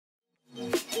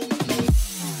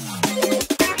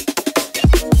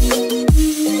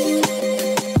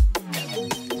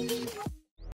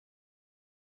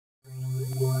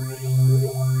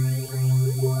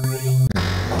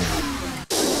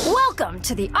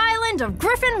the island of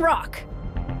Griffin Rock.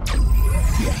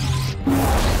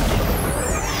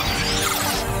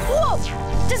 Whoa!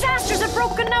 Disasters have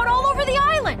broken out all over the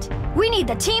island. We need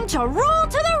the team to roll to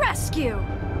the rescue.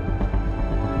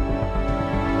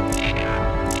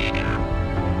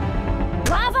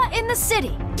 Lava in the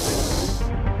city.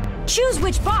 Choose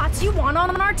which bots you want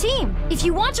on our team. If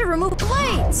you want to remove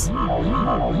blades.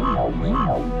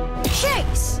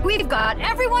 Chase! We've got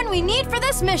everyone we need for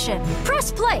this mission.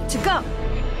 Press play to go.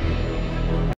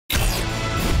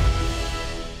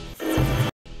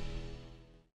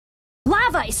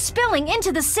 Lava is spilling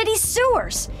into the city's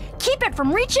sewers. Keep it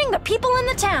from reaching the people in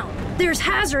the town. There's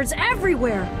hazards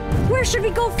everywhere. Where should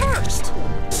we go first?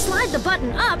 Slide the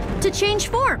button up to change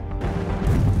form.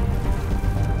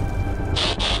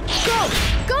 Go!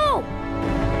 Go!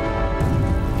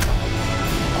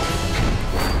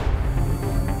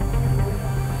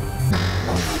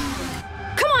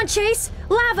 Come on, Chase!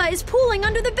 Lava is pooling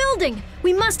under the building.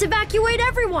 We must evacuate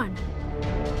everyone.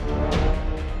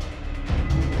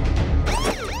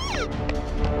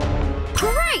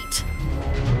 Great!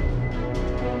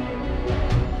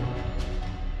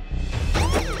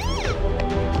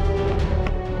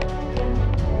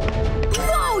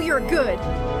 Whoa, you're good!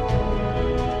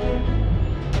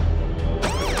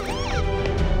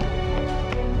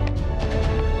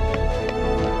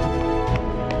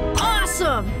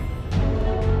 Awesome!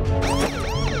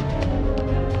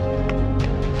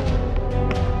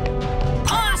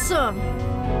 Awesome!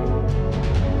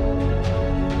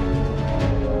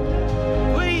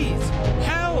 Please,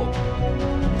 help!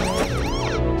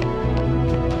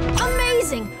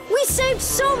 Amazing! We saved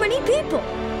so many people!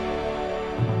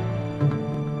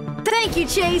 Thank you,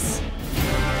 Chase!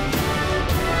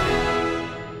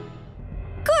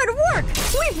 Good work!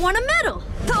 We've won a medal!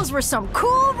 Those were some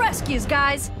cool rescues,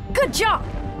 guys! Good job!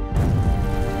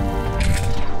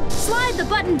 Slide the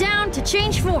button down to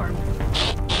change form.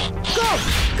 Go!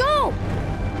 Go!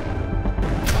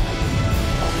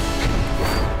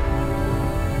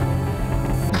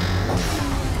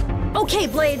 Okay,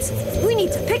 Blades. We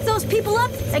need to pick those people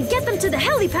up and get them to the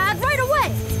helipad right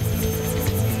away!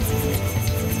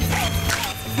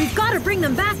 We've got to bring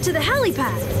them back to the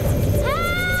helipad!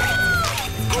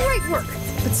 Great work!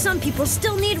 But some people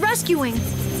still need rescuing.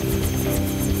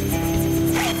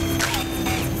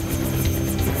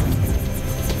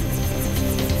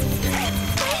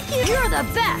 Thank you! You're the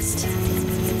best!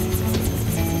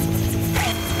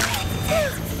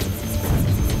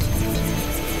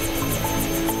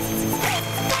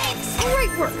 Thanks!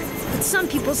 Great work! But some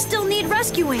people still need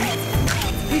rescuing.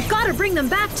 We've got to bring them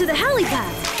back to the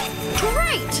helipad.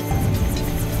 Great!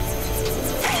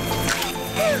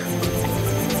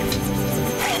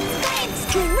 Thanks!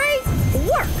 Great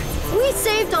work! We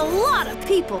saved a lot of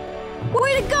people.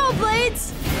 Way to go,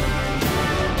 Blades!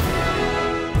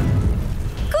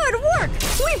 Good work!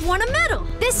 We've won a medal!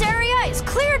 This area is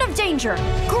cleared of danger.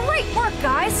 Great work,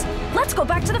 guys! Let's go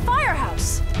back to the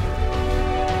firehouse.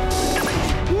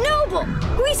 Noble!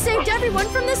 We saved everyone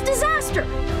from this disaster!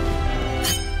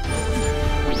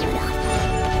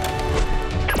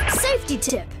 Safety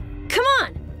tip. Come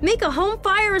on! Make a home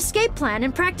fire escape plan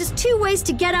and practice 2 ways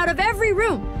to get out of every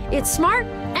room. It's smart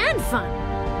and fun.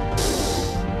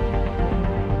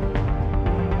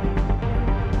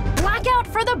 Blackout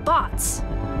for the bots.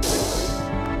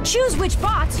 Choose which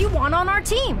bots you want on our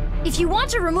team. If you want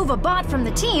to remove a bot from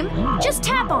the team, just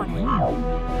tap on it.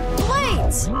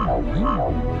 Blades!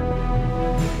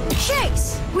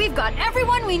 Chase! We've got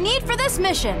everyone we need for this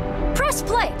mission. Press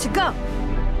play to go.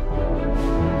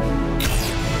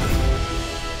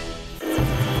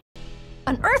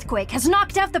 An earthquake has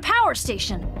knocked out the power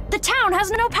station. The town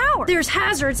has no power. There's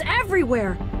hazards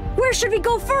everywhere. Where should we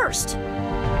go first?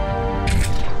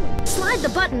 Slide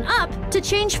the button up to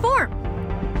change form.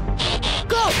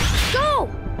 Go! Go!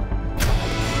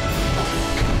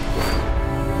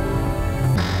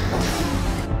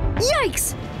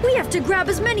 Yikes! We have to grab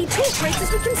as many tool crates as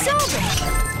we can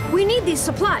salvage. We need these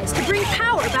supplies to bring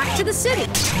power back to the city.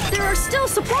 There are still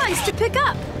supplies to pick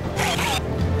up.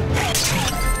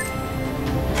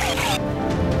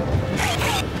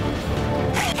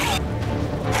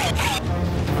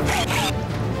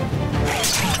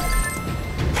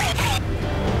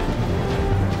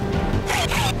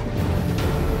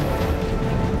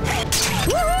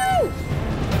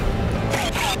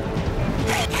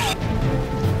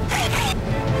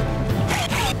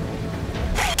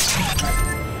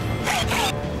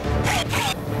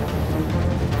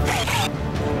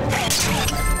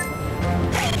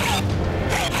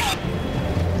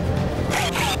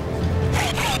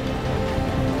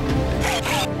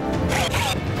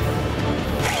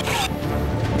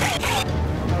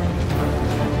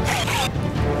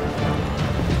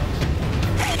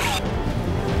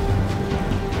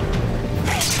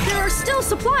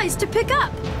 supplies to pick up.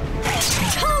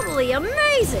 Totally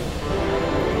amazing!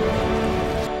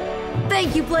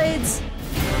 Thank you, Blades.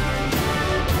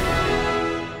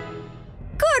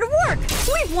 Good work!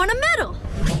 We've won a medal!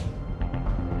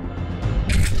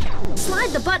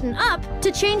 Slide the button up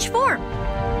to change form.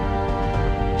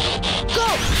 Go!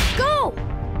 Go!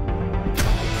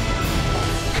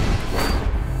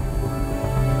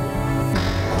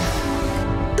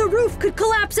 The roof could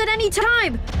collapse at any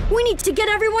time! We need to get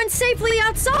everyone safely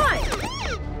outside!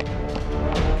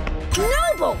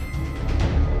 Noble!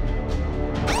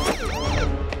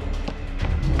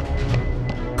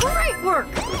 Great work!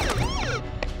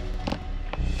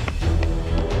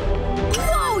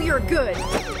 Whoa, you're good!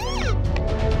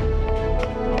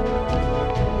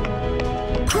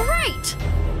 Great!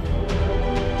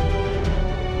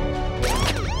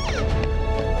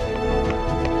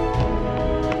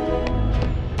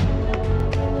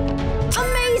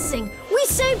 Amazing! We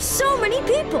saved so many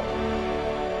people!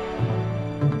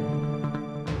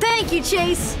 Thank you,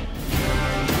 Chase!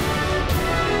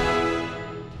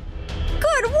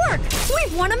 Good work!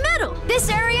 We've won a medal! This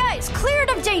area is cleared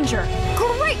of danger!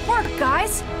 Great work,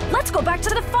 guys! Let's go back to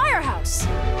the firehouse!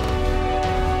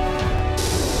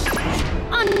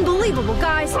 Unbelievable,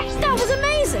 guys! That was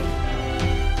amazing!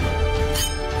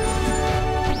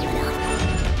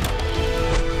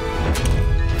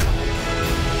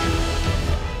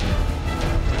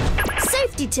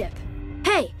 Safety tip!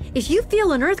 Hey, if you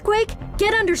feel an earthquake,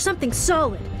 get under something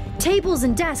solid. Tables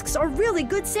and desks are really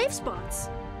good safe spots.